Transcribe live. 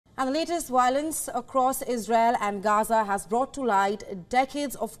And the latest violence across Israel and Gaza has brought to light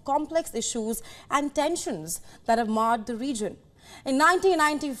decades of complex issues and tensions that have marred the region. In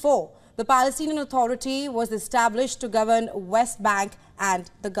 1994, the Palestinian Authority was established to govern West Bank and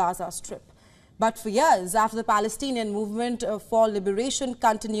the Gaza Strip. But for years after the Palestinian movement for liberation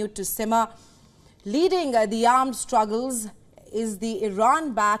continued to simmer, leading the armed struggles is the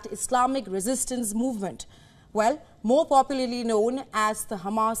Iran-backed Islamic resistance movement, well, more popularly known as the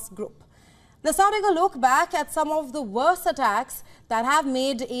Hamas group. Let's now take a look back at some of the worst attacks that have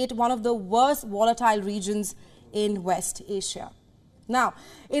made it one of the worst volatile regions in West Asia. Now,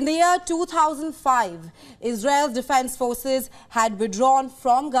 in the year 2005, Israel's defense forces had withdrawn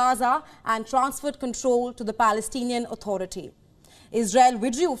from Gaza and transferred control to the Palestinian Authority. Israel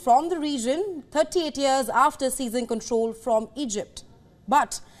withdrew from the region 38 years after seizing control from Egypt.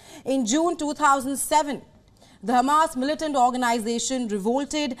 But in June 2007, the Hamas militant organization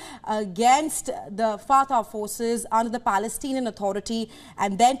revolted against the Fatah forces under the Palestinian Authority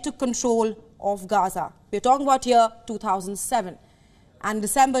and then took control of Gaza. We're talking about year 2007. And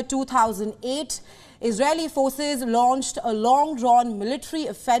December 2008, Israeli forces launched a long-drawn military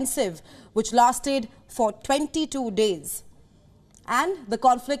offensive which lasted for 22 days. And the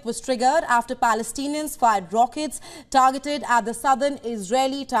conflict was triggered after Palestinians fired rockets targeted at the southern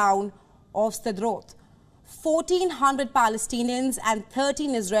Israeli town of Sderot. 1,400 Palestinians and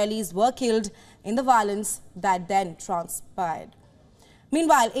 13 Israelis were killed in the violence that then transpired.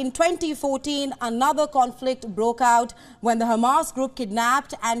 Meanwhile, in 2014, another conflict broke out when the Hamas group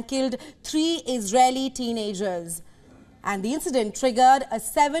kidnapped and killed 3 Israeli teenagers. And the incident triggered a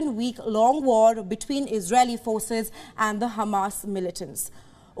 7-week-long war between Israeli forces and the Hamas militants.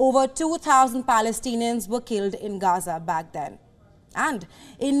 Over 2,000 Palestinians were killed in Gaza back then. And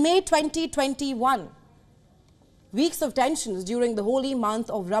in May 2021, weeks of tensions during the holy month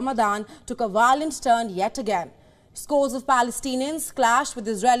of Ramadan took a violent turn yet again. Scores of Palestinians clashed with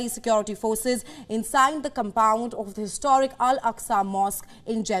Israeli security forces inside the compound of the historic Al-Aqsa Mosque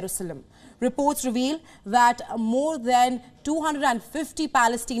in Jerusalem. Reports reveal that more than 250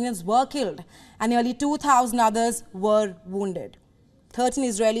 Palestinians were killed and nearly 2,000 others were wounded. 13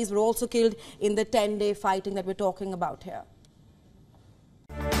 Israelis were also killed in the 10-day fighting that we're talking about here.